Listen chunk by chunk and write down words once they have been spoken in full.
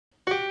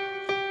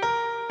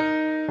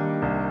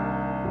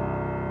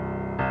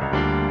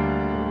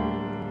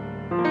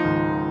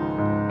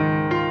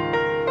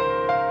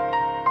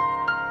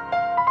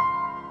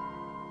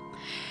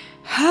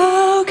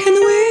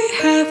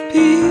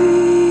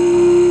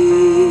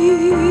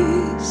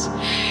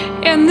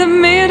in the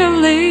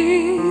Middle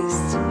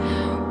East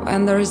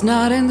when there is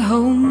not in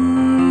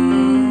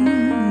home?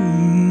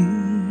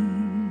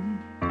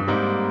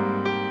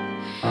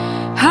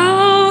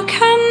 How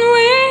can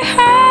we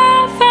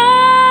have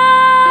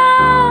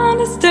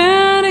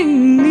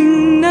understanding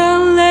in the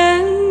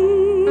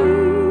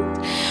land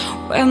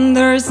when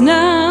there's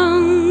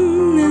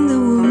none in the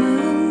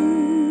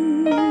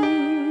woman,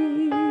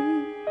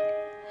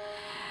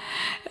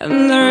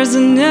 and there's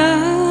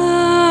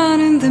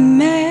none in the man?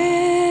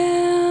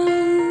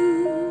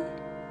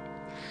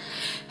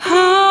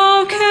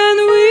 How can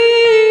we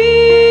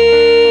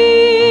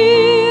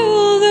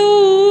heal the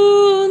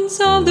wounds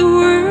of the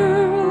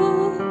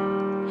world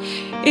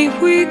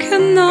if we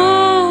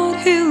cannot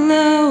heal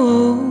our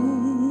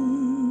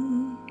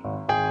own?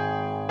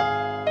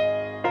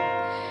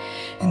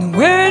 And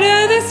where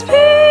does this peace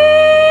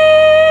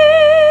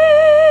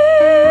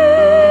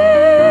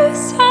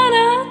on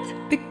earth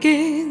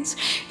begins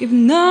if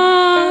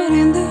not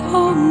in the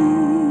home?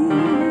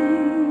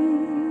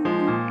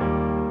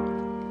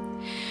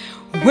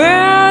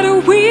 Where do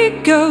we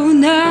go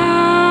now?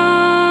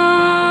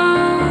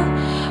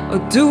 Or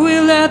do we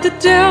let the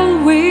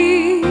devil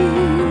win?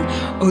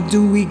 Or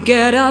do we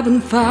get up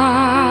and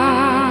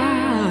fight?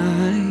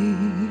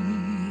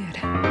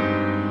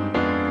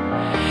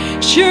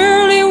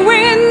 Surely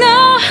we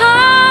know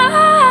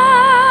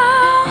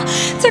how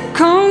to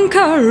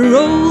conquer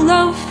all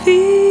our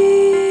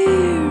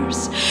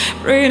fears,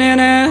 bring an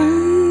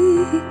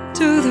end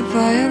to the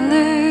violence,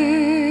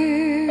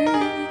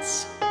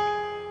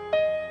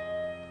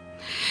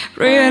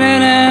 bring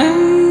an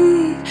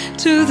end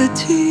to the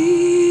tears.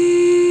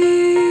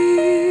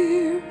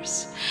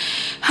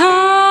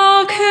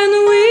 How can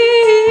we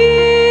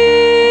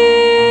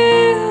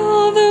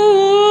heal the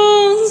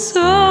wounds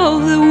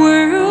of the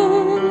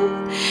world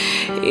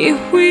if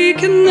we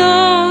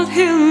cannot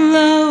heal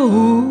our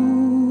own?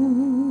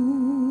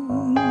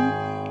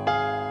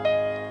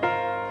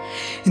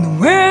 And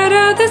where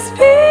does this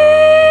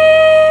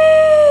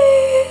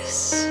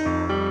peace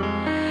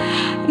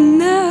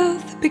on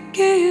earth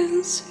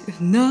begins if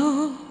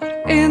not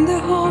in the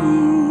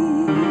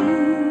home?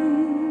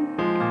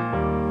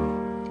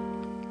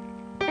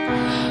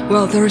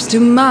 Well, there's too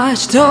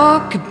much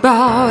talk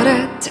about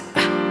it,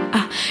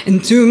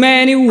 and too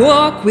many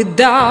walk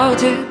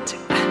without it.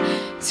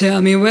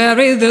 Tell me, where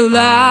is the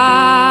love?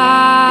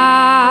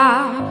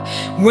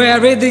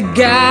 Where is the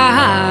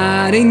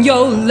God in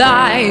your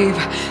life?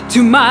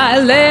 To my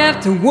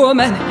left, a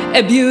woman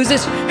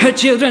abuses her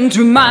children.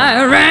 To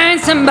my right,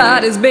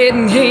 somebody's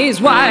beating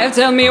his wife.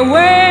 Tell me,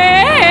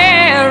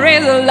 where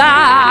is the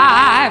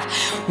life?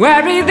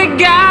 Where is the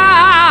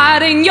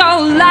God in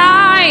your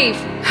life?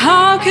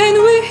 How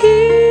can we heal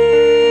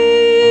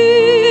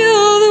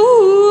the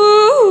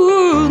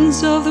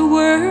wounds of the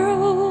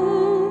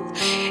world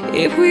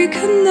if we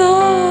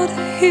cannot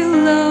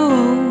heal our own?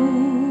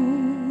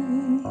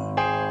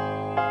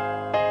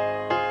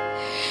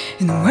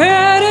 And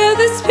where does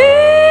this peace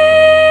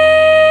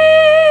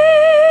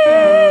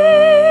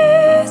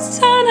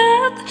on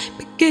earth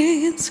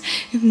begins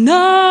if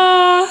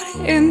not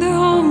in the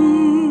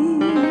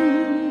home?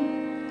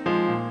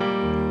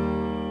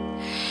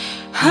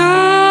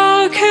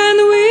 How can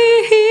we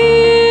heal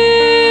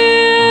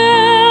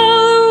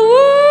the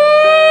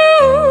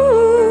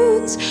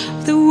wounds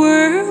of the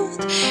world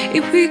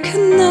if we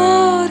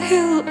cannot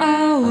heal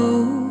our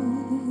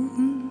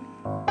own?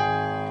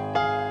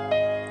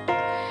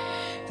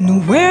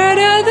 And where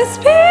does this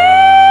peace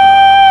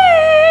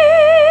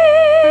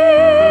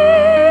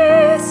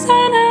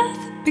on earth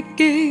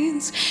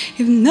begins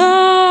if not